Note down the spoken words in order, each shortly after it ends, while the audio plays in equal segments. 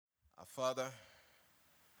Father,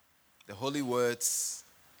 the holy words,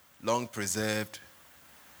 long preserved,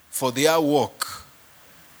 for their work,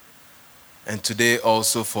 and today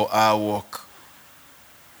also for our work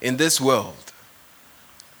in this world,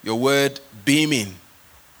 your word beaming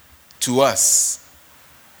to us,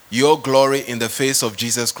 your glory in the face of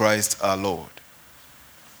Jesus Christ our Lord.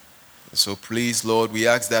 So please, Lord, we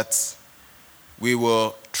ask that we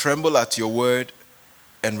will tremble at your word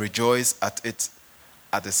and rejoice at it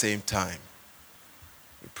at the same time.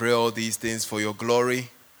 We pray all these things for your glory,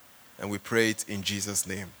 and we pray it in Jesus'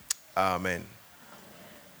 name. Amen.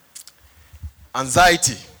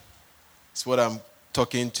 Anxiety is what I'm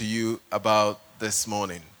talking to you about this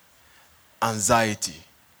morning. Anxiety.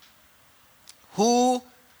 Who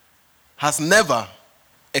has never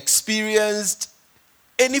experienced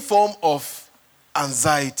any form of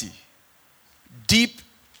anxiety,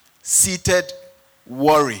 deep-seated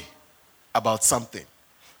worry about something?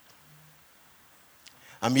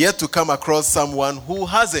 I'm yet to come across someone who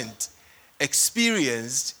hasn't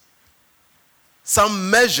experienced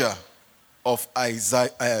some measure of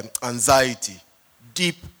anxiety,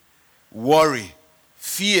 deep worry,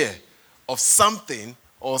 fear of something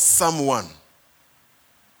or someone.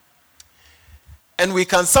 And we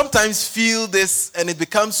can sometimes feel this, and it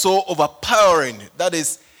becomes so overpowering. That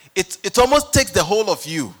is, it almost takes the whole of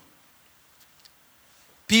you.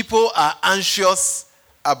 People are anxious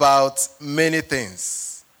about many things.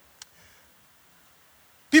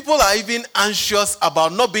 People are even anxious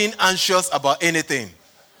about not being anxious about anything.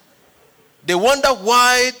 They wonder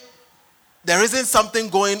why there isn't something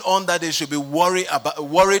going on that they should be worried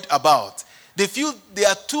about. They feel they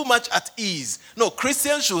are too much at ease. No,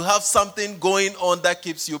 Christians should have something going on that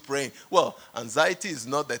keeps you praying. Well, anxiety is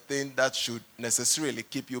not the thing that should necessarily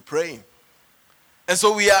keep you praying. And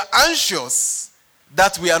so we are anxious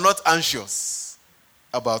that we are not anxious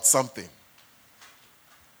about something.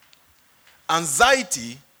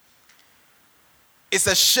 Anxiety is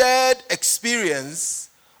a shared experience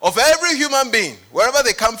of every human being, wherever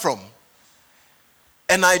they come from.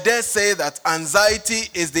 And I dare say that anxiety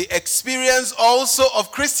is the experience also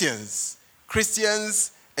of Christians.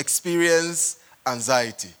 Christians experience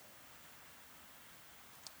anxiety.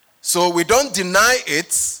 So we don't deny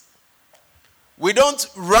it. We don't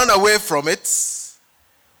run away from it.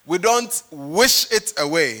 We don't wish it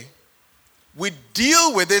away. We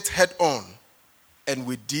deal with it head on, and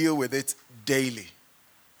we deal with it daily.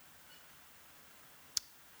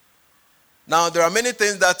 Now, there are many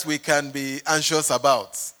things that we can be anxious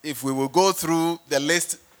about. If we will go through the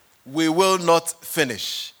list, we will not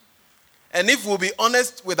finish. And if we'll be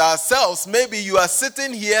honest with ourselves, maybe you are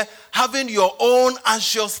sitting here having your own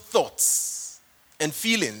anxious thoughts and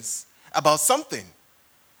feelings about something.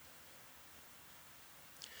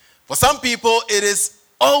 For some people, it is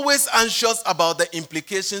always anxious about the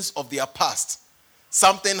implications of their past.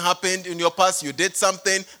 Something happened in your past, you did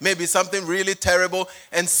something, maybe something really terrible,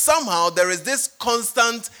 and somehow there is this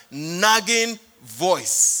constant nagging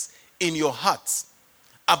voice in your heart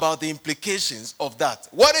about the implications of that.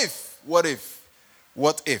 What if? What if?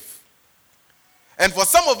 What if? And for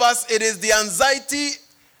some of us, it is the anxiety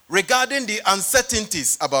regarding the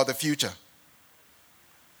uncertainties about the future.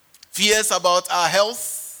 Fears about our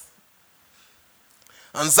health,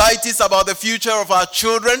 anxieties about the future of our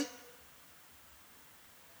children.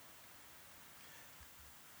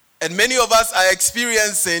 And many of us are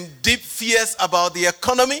experiencing deep fears about the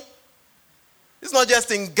economy. It's not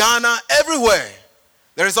just in Ghana, everywhere.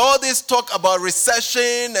 There is all this talk about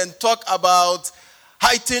recession and talk about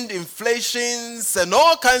heightened inflations and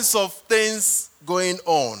all kinds of things going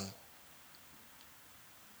on.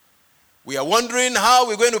 We are wondering how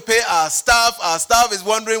we're going to pay our staff. Our staff is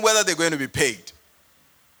wondering whether they're going to be paid.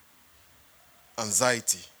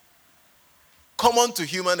 Anxiety. Common to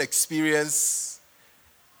human experience.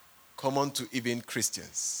 Common to even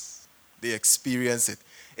Christians. They experience it.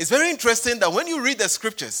 It's very interesting that when you read the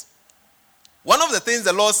scriptures, one of the things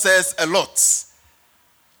the Lord says a lot,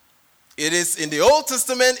 it is in the Old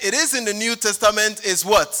Testament, it is in the New Testament, is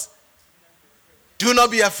what? Do not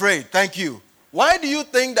be afraid. Thank you. Why do you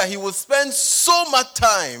think that he will spend so much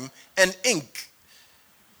time and ink,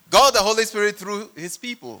 God the Holy Spirit through his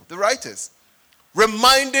people, the writers,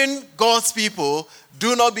 reminding God's people,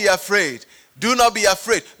 do not be afraid. Do not be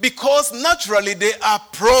afraid, because naturally they are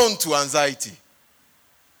prone to anxiety.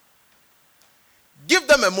 Give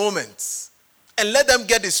them a moment and let them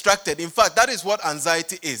get distracted. In fact, that is what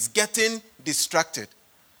anxiety is, getting distracted,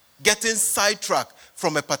 getting sidetracked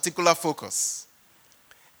from a particular focus,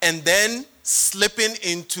 and then slipping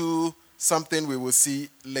into something we will see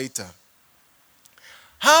later.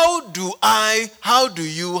 How do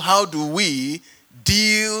we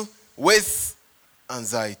deal with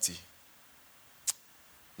anxiety?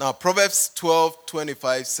 Now, Proverbs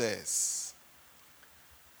 12:25 says,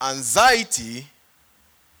 anxiety,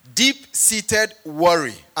 deep-seated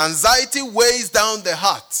worry. Anxiety weighs down the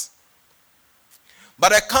heart,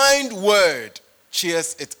 but a kind word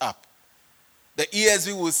cheers it up. The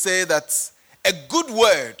ESV will say that a good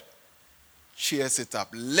word cheers it up,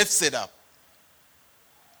 lifts it up.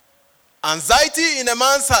 Anxiety in a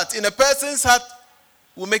man's heart, in a person's heart,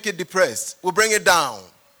 will make it depressed, will bring it down.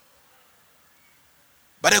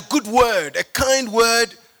 But a good word, a kind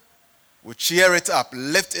word, will cheer it up,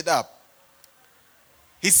 lift it up.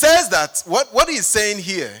 He says that, what he's saying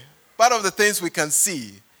here, part of the things we can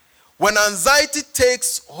see, when anxiety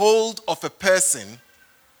takes hold of a person,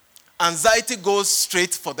 anxiety goes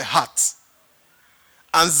straight for the heart.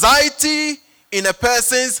 Anxiety in a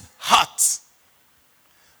person's heart.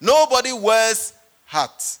 Nobody wears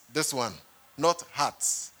hat, this one, not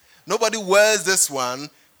hats. Nobody wears this one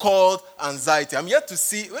called anxiety. I'm yet to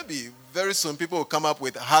see, maybe very soon people will come up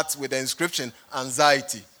with hats with the inscription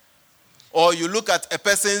anxiety. Or you look at a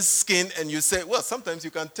person's skin and you say, well, sometimes you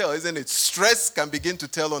can tell, isn't it? Stress can begin to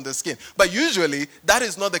tell on the skin. But usually, that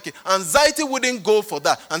is not the case. Anxiety wouldn't go for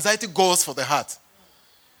that. Anxiety goes for the heart.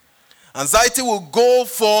 Anxiety will go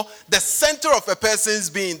for the center of a person's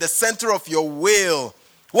being, the center of your will,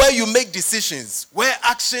 where you make decisions, where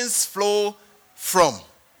actions flow from.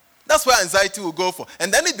 That's where anxiety will go for.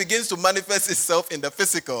 And then it begins to manifest itself in the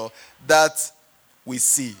physical that we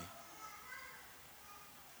see.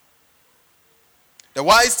 The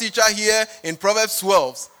wise teacher here in Proverbs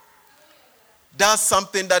 12 does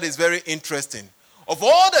something that is very interesting. Of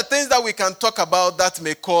all the things that we can talk about that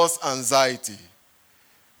may cause anxiety,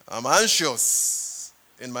 I'm anxious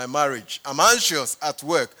in my marriage. I'm anxious at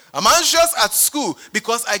work. I'm anxious at school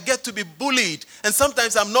because I get to be bullied. And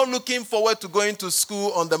sometimes I'm not looking forward to going to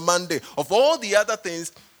school on the Monday. Of all the other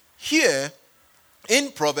things, here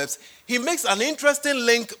in Proverbs, he makes an interesting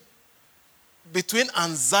link between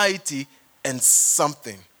anxiety and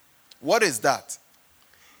something. What is that?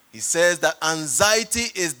 He says that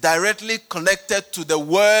anxiety is directly connected to the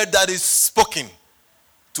word that is spoken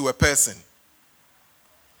to a person.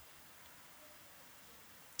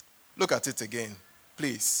 Look at it again,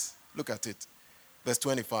 please. Look at it. Verse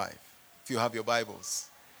 25, if you have your Bibles.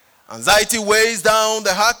 Anxiety weighs down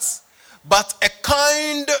the heart, but a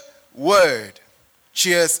kind word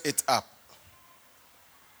cheers it up.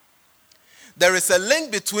 There is a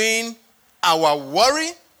link between our worry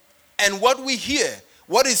and what we hear,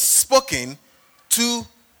 what is spoken to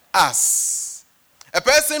us. A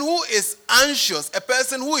person who is anxious, a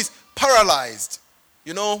person who is paralyzed,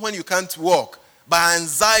 when you can't walk, by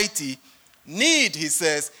anxiety, he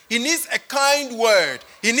says, he needs a kind word.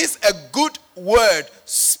 He needs a good word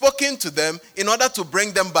spoken to them in order to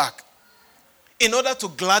bring them back, in order to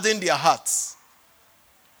gladden their hearts.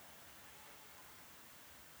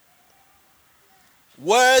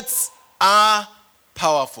 Words are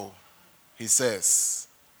powerful, he says.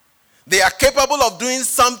 They are capable of doing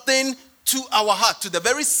something to our heart, to the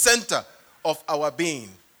very center of our being,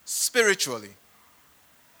 spiritually.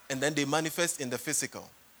 And then they manifest in the physical.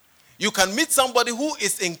 You can meet somebody who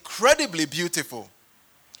is incredibly beautiful,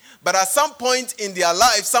 but at some point in their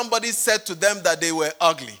life, somebody said to them that they were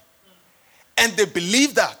ugly. And they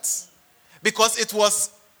believe that because it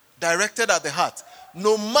was directed at the heart.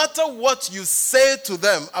 No matter what you say to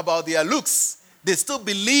them about their looks, they still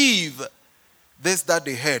believe this that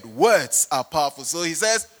they heard. Words are powerful. So he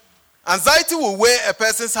says, anxiety will weigh a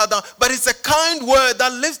person's heart down, but it's a kind word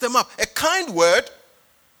that lifts them up. A kind word.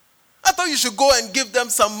 I thought you should go and give them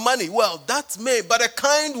some money. Well, that may, but a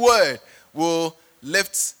kind word will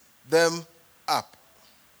lift them up.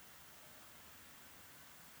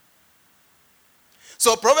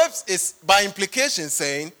 So Proverbs is by implication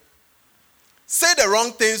saying, say the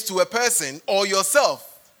wrong things to a person or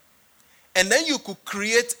yourself, and then you could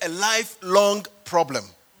create a lifelong problem.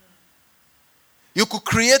 You could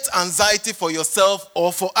create anxiety for yourself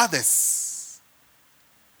or for others.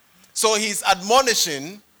 So he's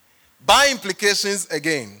admonishing, by implications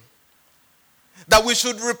again, that we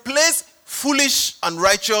should replace foolish,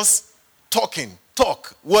 unrighteous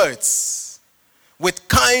words with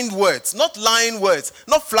kind words, not lying words,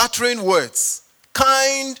 not flattering words,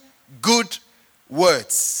 kind, good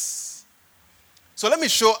words. So let me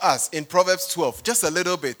show us in Proverbs 12, just a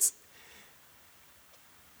little bit,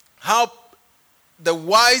 how the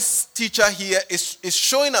wise teacher here is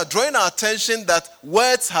drawing our attention that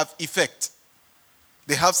words have effect.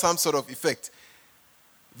 They have some sort of effect.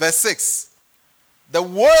 Verse 6. The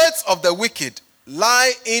words of the wicked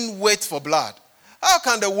lie in wait for blood. How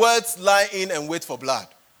can the words lie in and wait for blood?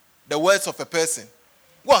 The words of a person.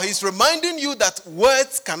 Well, he's reminding you that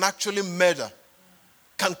words can actually murder,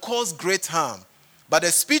 can cause great harm. But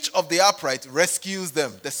the speech of the upright rescues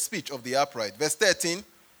them. The speech of the upright. Verse 13.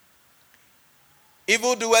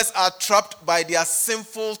 Evildoers are trapped by their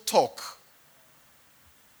sinful talk,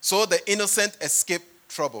 so the innocent escape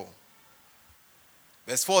trouble.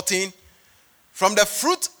 Verse 14. From the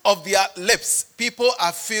fruit of their lips, people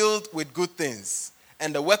are filled with good things,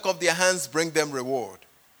 and the work of their hands bring them reward.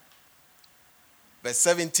 Verse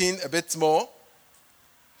 17, a bit more.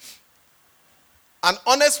 An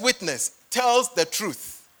honest witness tells the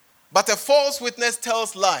truth, but a false witness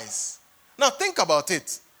tells lies. Now think about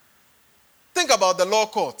it. Think about the law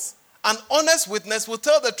courts. An honest witness will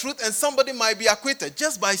tell the truth, and somebody might be acquitted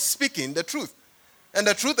just by speaking the truth. And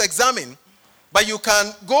the truth examined. But you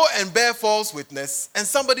can go and bear false witness, and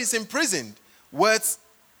somebody's imprisoned. Words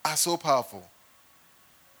are so powerful.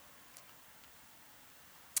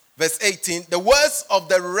 Verse 18, the words of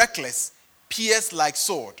the reckless pierce like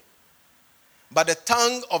sword, but the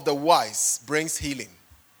tongue of the wise brings healing.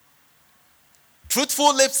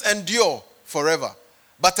 Truthful lips endure forever,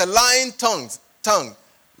 but a lying tongue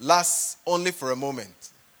lasts only for a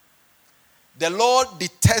moment. The Lord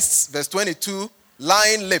detests, verse 22,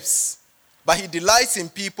 lying lips, but he delights in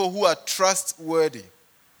people who are trustworthy.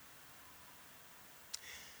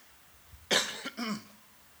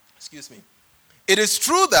 Excuse me. It is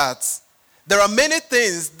true that there are many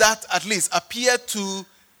things that at least appear to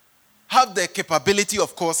have the capability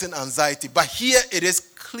of causing anxiety. But here it is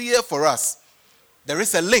clear for us. There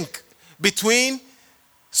is a link between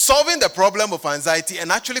solving the problem of anxiety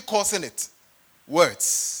and actually causing it.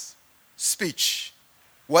 Words, speech,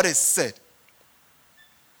 what is said.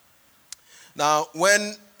 Now,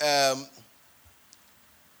 when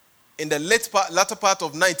in the latter part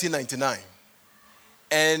of 1999,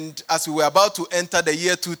 and as we were about to enter the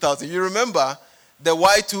year 2000, you remember the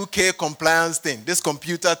Y2K compliance thing, this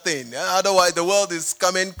computer thing. Otherwise, the world is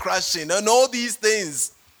coming crashing, and all these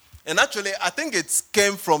things. And actually, I think it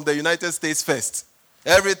came from the United States first.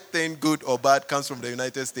 Everything good or bad comes from the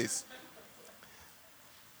United States.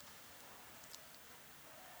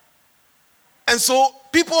 And so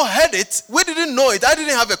people heard it. We didn't know it. I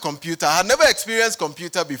didn't have a computer. I had never experienced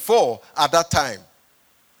computer before at that time.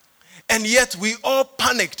 And yet we all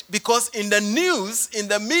panicked because in the news, in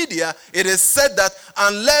the media, it is said that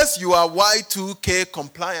unless you are Y2K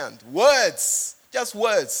compliant, words, just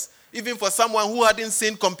words, even for someone who hadn't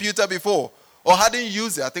seen computer before or hadn't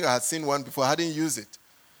used it. I think I had seen one before, hadn't used it.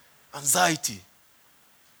 Anxiety.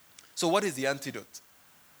 So what is the antidote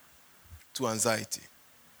to anxiety?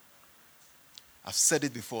 I've said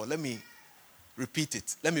it before. Let me repeat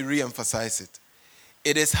it. Let me re-emphasize it.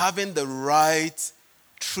 It is having the right,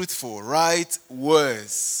 truthful, right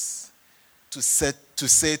words to say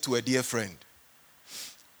to a dear friend.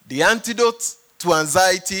 The antidote to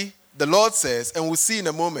anxiety, the Lord says, and we'll see in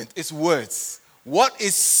a moment, is words. What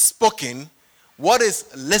is spoken, what is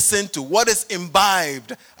listened to, what is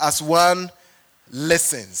imbibed as one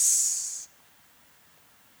listens.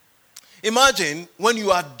 Imagine when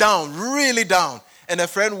you are down, really down, and a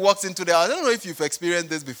friend walks into the house. I don't know if you've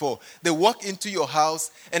experienced this before. They walk into your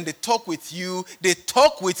house and they talk with you. They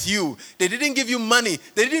talk with you. They didn't give you money.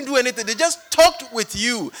 They didn't do anything. They just talked with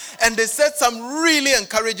you. And they said some really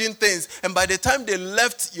encouraging things. And by the time they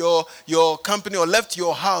left your company or left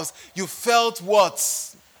your house, you felt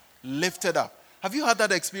what? Lifted up. Have you had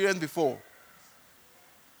that experience before?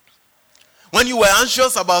 When you were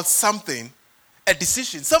anxious about something, a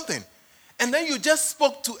decision, something, and then you just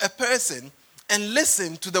spoke to a person and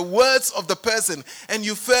listened to the words of the person, and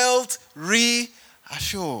you felt reassured.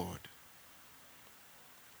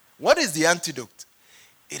 What is the antidote?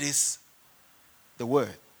 It is the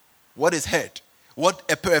word. What is heard?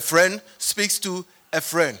 What a friend speaks to a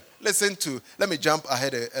friend. Let me jump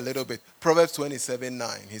ahead a little bit. Proverbs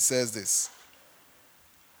 27:9. He says this.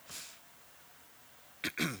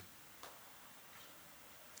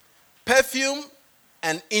 Perfume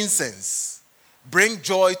and incense bring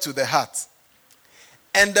joy to the heart,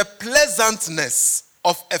 and the pleasantness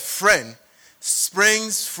of a friend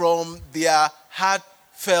springs from their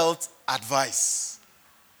heartfelt advice,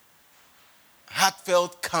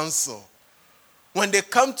 heartfelt counsel. When they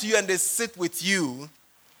come to you and they sit with you,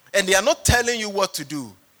 and they are not telling you what to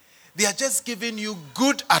do, they are just giving you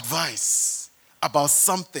good advice about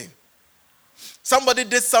something. Somebody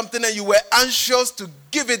did something and you were anxious to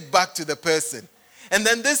give it back to the person. And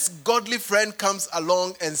then this godly friend comes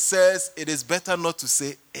along and says, it is better not to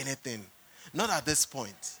say anything. Not at this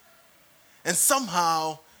point. And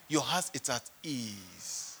somehow your heart is at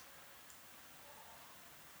ease.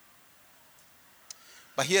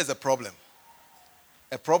 But here's a problem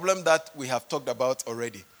that we have talked about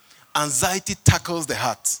already. Anxiety tackles the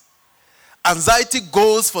heart. Anxiety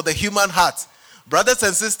goes for the human heart. Brothers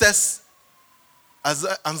and sisters,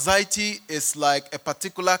 anxiety is like a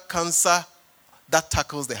particular cancer that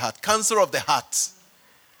tackles the heart. Cancer of the heart,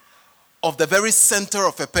 of the very center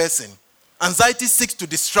of a person. Anxiety seeks to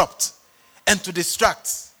disrupt and to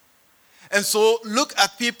distract. And so look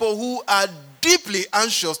at people who are deeply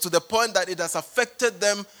anxious to the point that it has affected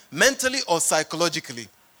them mentally or psychologically.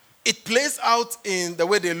 It plays out in the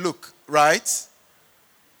way they look, right?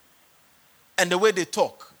 And the way they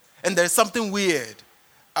talk. And there's something weird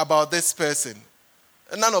about this person.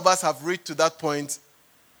 And none of us have reached to that point.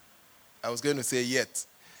 I was going to say yet.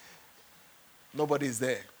 Nobody is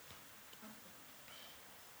there.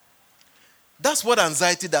 That's what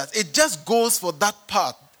anxiety does. It just goes for that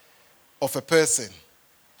part of a person.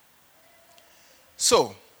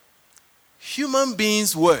 So, human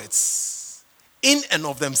beings' words, in and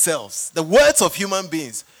of themselves, the words of human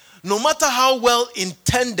beings, no matter how well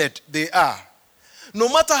intended they are, no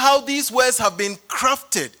matter how these words have been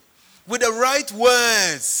crafted with the right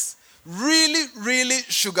words, really, really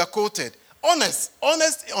sugar-coated, honest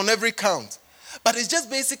on every count, but it's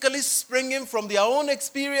just basically springing from their own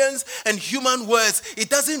experience and human words,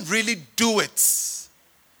 it doesn't really do it.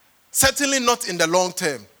 Certainly not in the long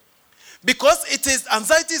term. Because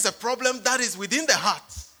anxiety is a problem that is within the heart.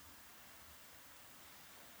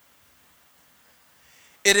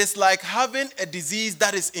 It is like having a disease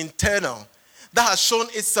that is internal, that has shown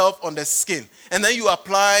itself on the skin. And then you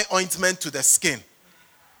apply ointment to the skin.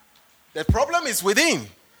 The problem is within.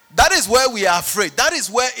 That is where we are afraid. That is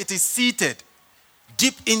where it is seated,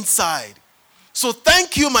 deep inside. So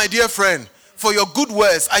thank you, my dear friend, for your good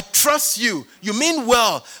words. I trust you. You mean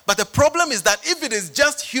well. But the problem is that if it is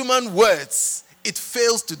just human words, it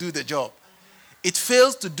fails to do the job. It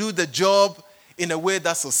fails to do the job in a way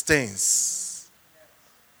that sustains.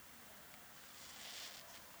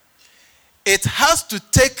 It has to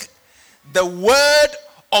take the word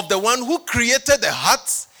of the one who created the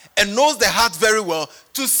heart and knows the heart very well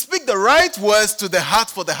to speak the right words to the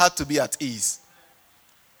heart for the heart to be at ease.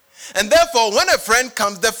 And therefore, when a friend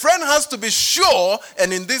comes, the friend has to be sure,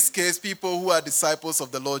 and in this case, people who are disciples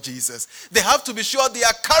of the Lord Jesus, they have to be sure they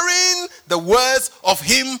are carrying the words of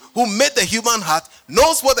him who made the human heart,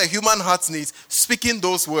 knows what the human heart needs, speaking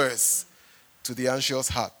those words to the anxious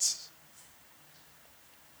heart.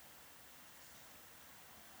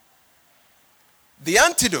 The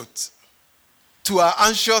antidote to our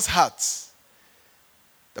anxious hearts,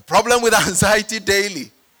 the problem with anxiety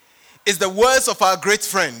daily, is the words of our great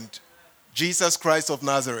friend, Jesus Christ of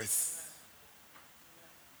Nazareth.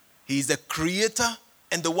 He is the creator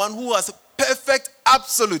and the one who has perfect,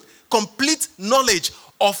 absolute, complete knowledge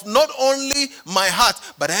of not only my heart,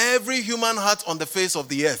 but every human heart on the face of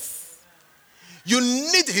the earth. You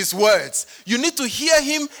need his words. You need to hear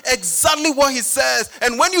him exactly what he says.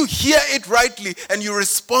 And when you hear it rightly and you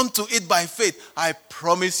respond to it by faith, I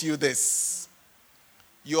promise you this.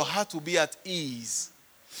 Your heart will be at ease.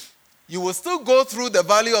 You will still go through the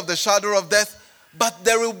valley of the shadow of death, but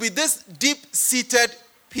there will be this deep-seated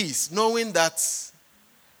peace, knowing that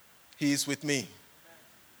he is with me.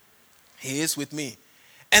 He is with me.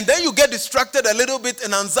 And then you get distracted a little bit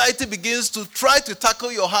and anxiety begins to try to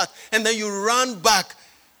tackle your heart. And then you run back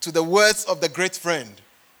to the words of the great friend,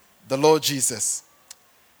 the Lord Jesus.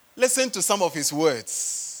 Listen to some of his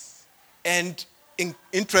words. And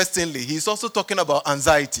interestingly, he's also talking about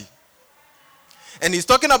anxiety. And he's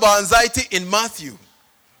talking about anxiety in Matthew.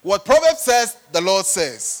 What Proverbs says, the Lord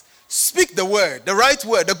says. Speak the word, the right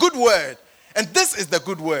word, the good word. And this is the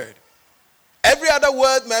good word. Every other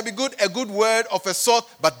word may be good, a good word of a sort,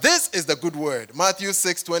 but this is the good word. Matthew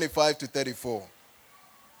 6:25-34.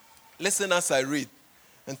 Listen as I read.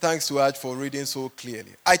 And thanks to Aj for reading so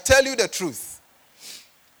clearly. I tell you the truth.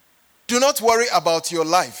 Do not worry about your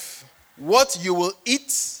life, what you will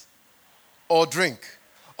eat or drink,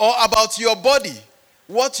 or about your body,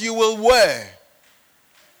 what you will wear.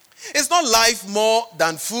 Is not life more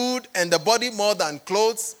than food and the body more than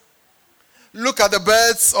clothes? Look at the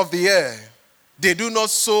birds of the air. They do not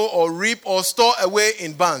sow or reap or store away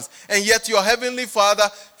in barns, and yet your heavenly Father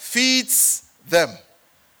feeds them.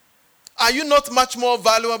 Are you not much more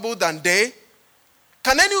valuable than they?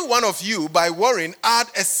 Can any one of you, by worrying, add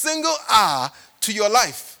a single hour to your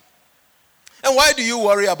life? And why do you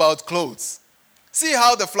worry about clothes? See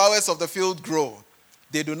how the flowers of the field grow.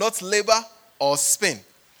 They do not labor or spin.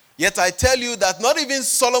 Yet I tell you that not even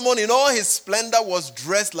Solomon in all his splendor was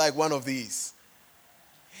dressed like one of these.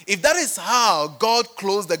 If that is how God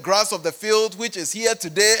clothes the grass of the field, which is here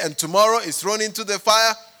today and tomorrow is thrown into the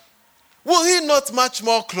fire, will he not much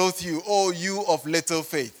more clothe you, O you of little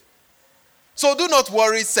faith? So do not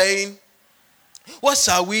worry, saying, what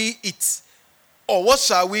shall we eat? Or what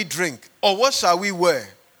shall we drink? Or what shall we wear?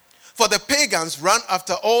 For the pagans run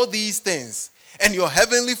after all these things, and your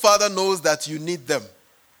heavenly Father knows that you need them.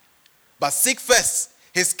 But seek first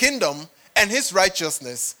his kingdom and his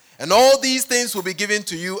righteousness, and all these things will be given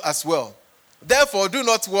to you as well. Therefore, do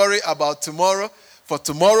not worry about tomorrow, for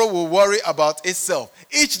tomorrow will worry about itself.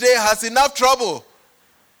 Each day has enough trouble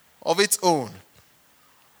of its own.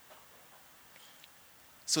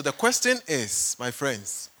 So the question is, my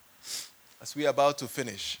friends, as we are about to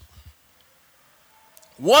finish,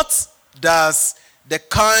 what does the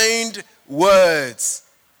kind words,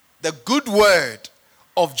 the good word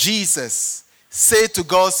of Jesus say to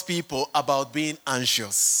God's people about being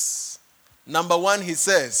anxious? Number one, he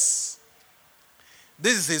says,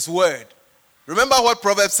 this is his word. Remember what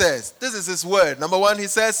Proverbs says. This is his word. Number one, he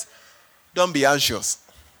says, don't be anxious.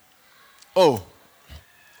 Oh,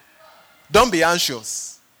 don't be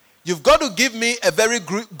anxious. You've got to give me a very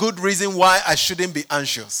good reason why I shouldn't be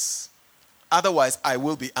anxious. Otherwise, I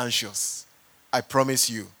will be anxious. I promise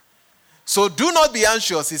you. So do not be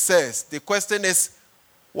anxious, he says. The question is,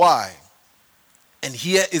 why? And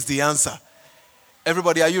here is the answer.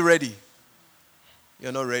 Everybody, are you ready?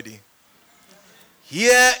 You're not ready.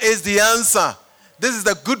 Here is the answer. This is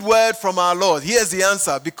the good word from our Lord. Here's the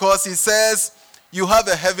answer. Because he says, you have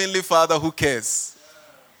a heavenly Father who cares.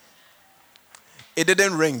 It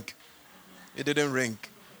didn't ring. It didn't ring.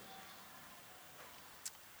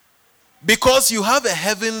 Because you have a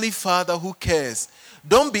heavenly Father who cares.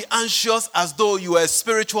 Don't be anxious as though you are a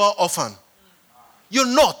spiritual orphan. You're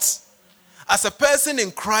not. As a person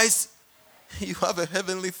in Christ, you have a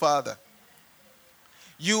heavenly Father.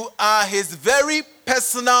 You are his very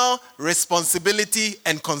personal responsibility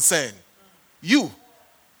and concern. You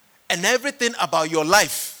and everything about your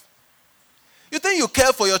life. You think you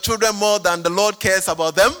care for your children more than the Lord cares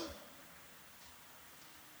about them?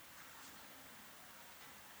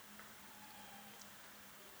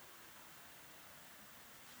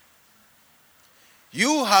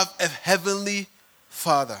 You have a heavenly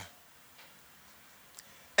Father.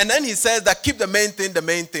 And then he says that keep the main thing, the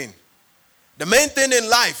main thing. The main thing in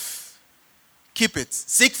life, keep it.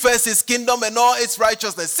 Seek first his kingdom and all its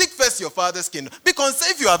righteousness. Seek first your Father's kingdom. Because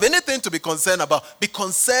if you have anything to be concerned about, be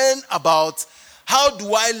concerned about how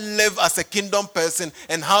do I live as a kingdom person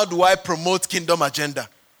and how do I promote kingdom agenda.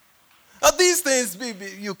 Now, these things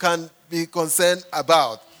you can be concerned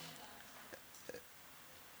about.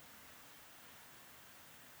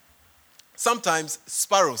 Sometimes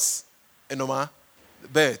sparrows,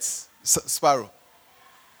 birds, sparrow,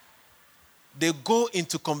 they go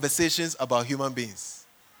into conversations about human beings.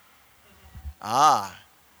 I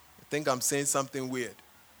think I'm saying something weird.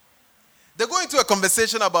 They go into a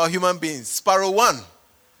conversation about human beings. Sparrow 1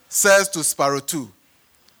 says to Sparrow 2,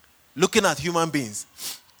 looking at human beings,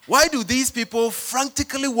 why do these people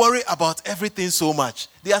frantically worry about everything so much?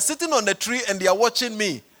 They are sitting on the tree and they are watching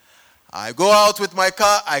me. I go out with my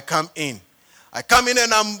car, I come in. I come in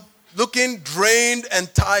and I'm looking drained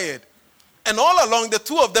and tired. And all along, the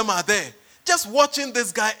two of them are there, just watching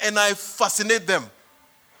this guy, and I fascinate them.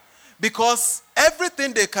 Because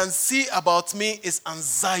everything they can see about me is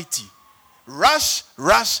anxiety. Rush,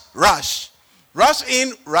 rush, rush. Rush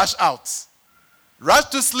in, rush out. Rush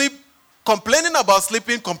to sleep, complaining about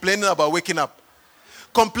sleeping, complaining about waking up.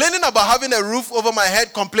 Complaining about having a roof over my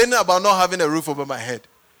head, complaining about not having a roof over my head.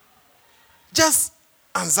 Just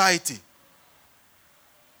anxiety.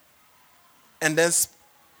 And then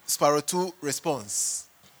Sparrow 2 responds.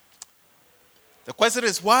 The question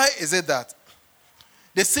is, why is it that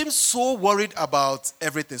they seem so worried about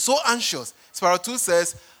everything, so anxious? Sparrow 2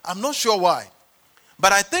 says, I'm not sure why,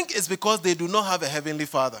 but I think it's because they do not have a heavenly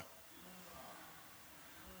Father.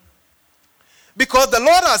 Because the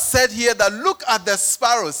Lord has said here that look at the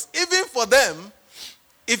sparrows. Even for them,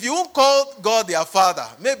 if you won't call God their Father,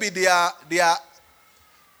 maybe they are the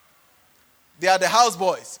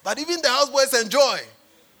houseboys. But even the houseboys enjoy.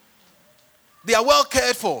 They are well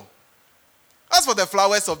cared for. As for the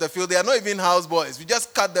flowers of the field, they are not even houseboys. We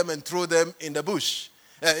just cut them and throw them in the bush,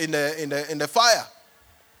 in the fire.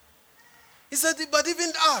 He said, but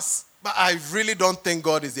even us. But I really don't think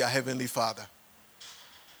God is their heavenly Father.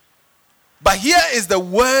 But here is the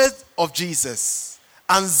word of Jesus.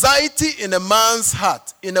 Anxiety in a man's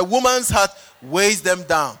heart, in a woman's heart, weighs them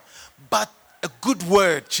down. But a good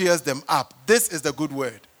word cheers them up. This is the good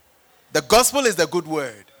word. The gospel is the good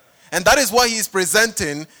word. And that is what he is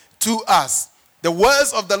presenting to us. The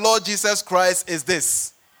words of the Lord Jesus Christ is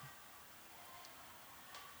this.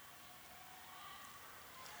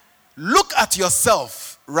 Look at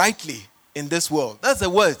yourself rightly in this world. That's the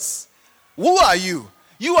words. Who are you?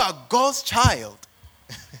 You are God's child.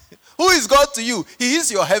 Who is God to you? He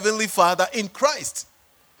is your heavenly Father in Christ.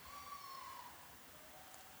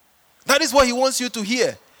 That is what he wants you to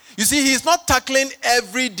hear. You see, he's not tackling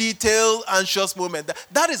every detail, anxious moment.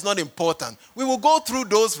 That is not important. We will go through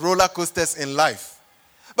those roller coasters in life.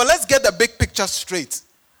 But let's get the big picture straight.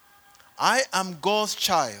 I am God's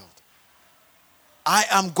child. I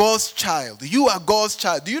am God's child. You are God's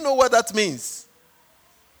child. Do you know what that means?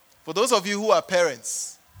 For those of you who are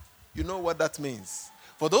parents, you know what that means.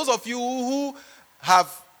 For those of you who have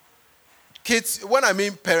kids, when I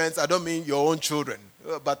mean parents, I don't mean your own children,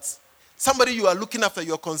 but somebody you are looking after,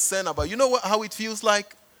 you're concerned about. You know how it feels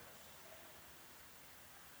like?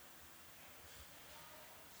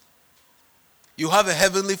 You have a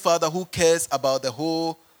heavenly Father who cares about the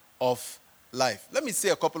whole of life. Let me say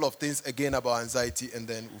a couple of things again about anxiety and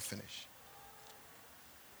then we'll finish.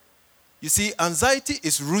 You see, anxiety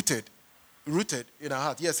is rooted in our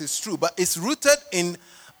heart. Yes, it's true, but it's rooted in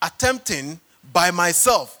attempting by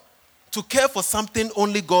myself to care for something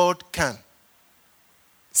only God can.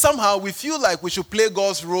 Somehow we feel like we should play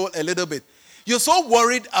God's role a little bit. You're so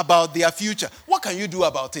worried about their future. What can you do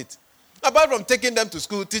about it? Apart from taking them to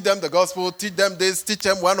school, teach them the gospel, teach them this, teach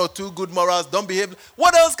them one or two good morals, don't behave.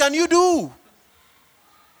 What else can you do?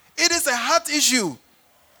 It is a heart issue.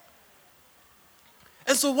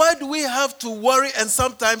 And so why do we have to worry and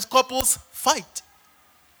sometimes couples fight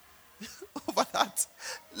over that?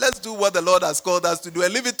 Let's do what the Lord has called us to do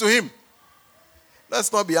and leave it to him.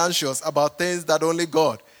 Let's not be anxious about things that only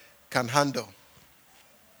God can handle.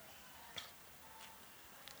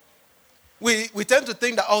 We tend to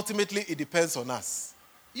think that ultimately it depends on us.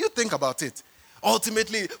 You think about it.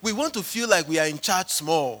 Ultimately, we want to feel like we are in charge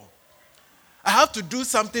small. I have to do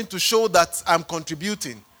something to show that I'm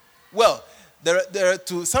contributing. Well,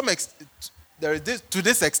 to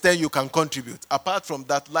this extent you can contribute. Apart from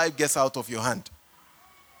that, life gets out of your hand.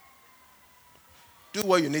 Do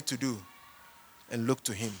what you need to do and look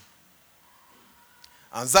to him.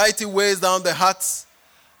 Anxiety weighs down the heart,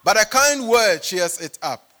 but a kind word cheers it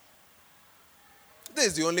up. This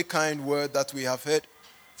is the only kind word that we have heard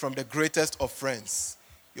from the greatest of friends.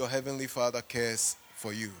 Your heavenly Father cares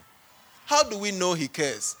for you. How do we know he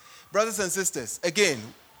cares? Brothers and sisters, again,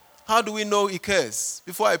 how do we know he cares?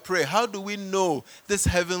 Before I pray, how do we know this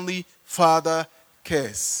heavenly Father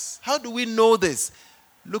cares? How do we know this?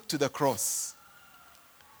 Look to the cross.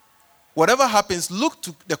 Whatever happens, look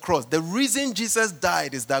to the cross. The reason Jesus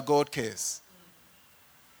died is that God cares.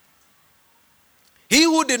 He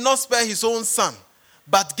who did not spare his own son,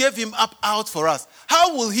 but gave him up out for us,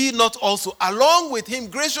 how will he not also, along with him,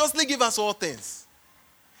 graciously give us all things?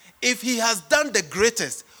 If he has done the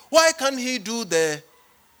greatest, why can't he do the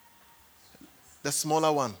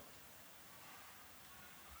smaller one?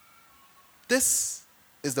 This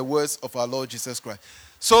is the words of our Lord Jesus Christ.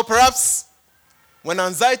 So perhaps when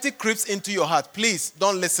anxiety creeps into your heart, please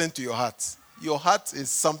don't listen to your heart. Your heart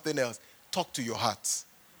is something else. Talk to your heart.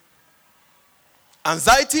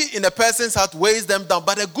 Anxiety in a person's heart weighs them down,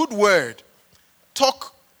 but a good word.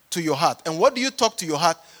 Talk to your heart. And what do you talk to your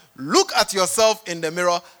heart? Look at yourself in the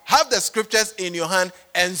mirror, have the scriptures in your hand,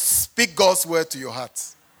 and speak God's word to your heart.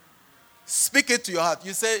 Speak it to your heart.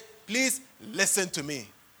 You say, please listen to me.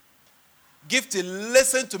 Gifty,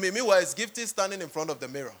 listen to me. Meanwhile, it's Gifty standing in front of the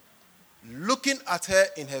mirror, looking at her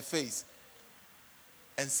in her face,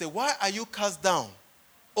 and say, why are you cast down,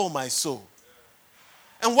 oh my soul?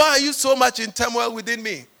 And why are you so much in turmoil within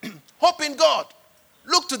me? Hope in God.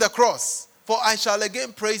 Look to the cross, for I shall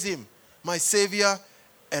again praise him, my Savior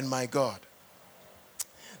and my God.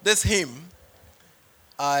 This hymn,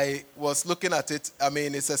 I was looking at it. I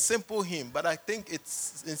mean, it's a simple hymn, but I think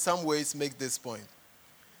it's in some ways makes this point.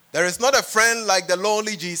 There is not a friend like the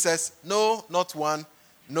lonely Jesus. No, not one.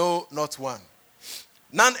 No, not one.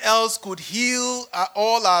 None else could heal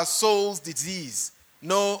all our soul's disease.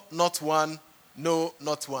 No, not one. No,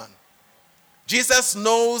 not one. Jesus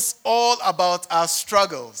knows all about our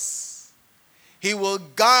struggles. He will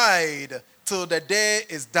guide till the day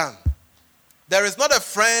is done. There is not a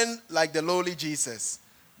friend like the lowly Jesus.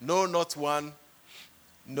 No, not one.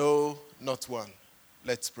 No, not one.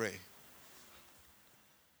 Let's pray.